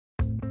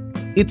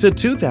It's a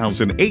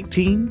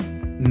 2018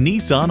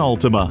 Nissan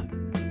Altima.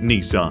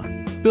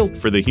 Nissan, built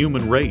for the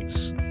human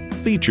race.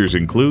 Features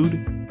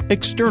include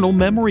external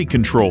memory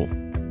control,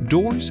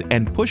 doors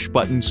and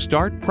push-button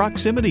start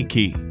proximity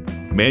key,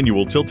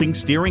 manual tilting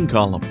steering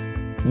column,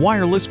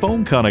 wireless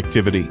phone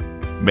connectivity,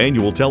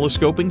 manual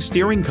telescoping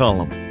steering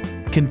column,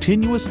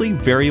 continuously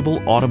variable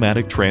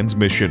automatic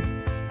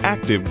transmission,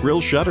 active grille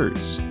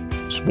shutters,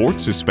 sport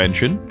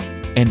suspension,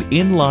 and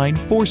inline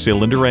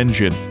 4-cylinder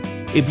engine.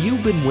 If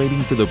you've been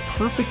waiting for the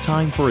perfect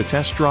time for a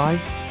test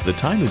drive, the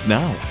time is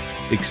now.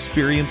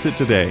 Experience it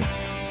today.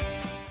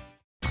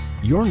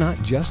 You're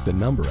not just a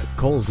number at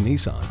Cowles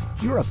Nissan.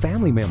 You're a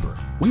family member.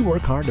 We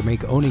work hard to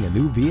make owning a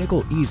new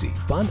vehicle easy,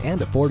 fun,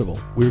 and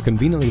affordable. We're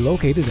conveniently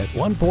located at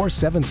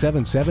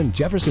 14777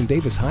 Jefferson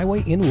Davis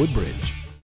Highway in Woodbridge.